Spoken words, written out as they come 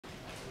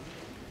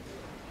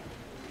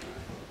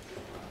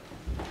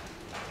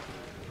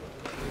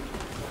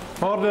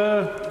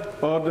Order.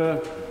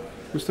 Order.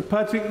 Mr.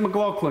 Patrick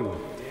McLoughlin.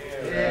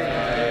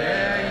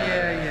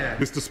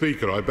 Mr.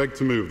 Speaker, I beg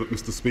to move that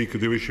Mr. Speaker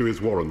do issue his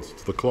warrant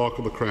to the Clerk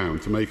of the Crown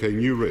to make a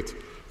new writ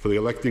for the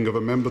electing of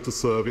a member to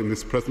serve in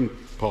this present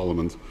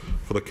Parliament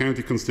for the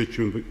county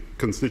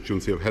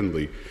constituency of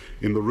Henley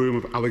in the room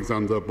of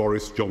Alexander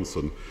Boris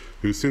Johnson,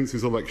 who since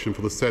his election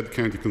for the said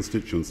county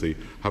constituency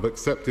have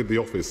accepted the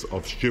office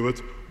of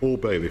Steward or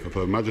Bailiff of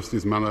Her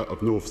Majesty's Manor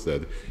of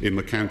Northstead in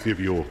the county of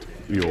York.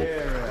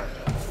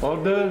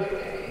 Order.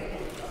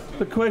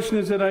 The question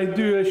is that I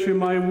do issue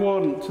my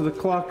warrant to the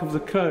Clerk of the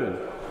Crown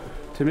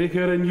to make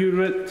out a new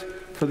writ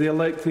for the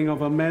electing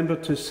of a member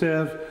to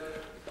serve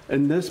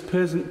in this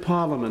present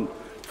Parliament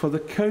for the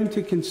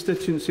county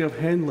constituency of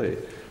Henley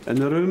in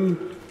the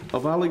room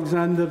of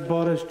Alexander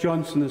Boris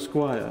Johnson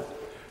Esquire,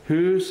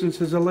 who, since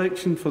his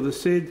election for the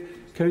said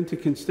county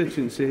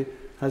constituency,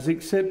 has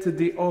accepted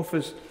the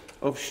office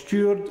of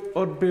Steward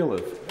or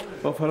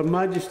Bailiff of Her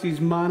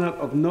Majesty's Manor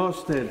of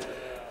Northstead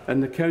in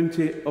the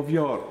county of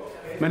York.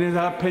 Many of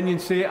that opinion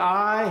say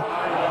aye.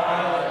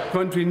 Aye.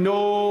 Contrary,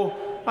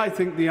 no. I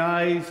think the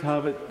ayes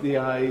have it. The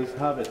ayes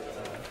have it.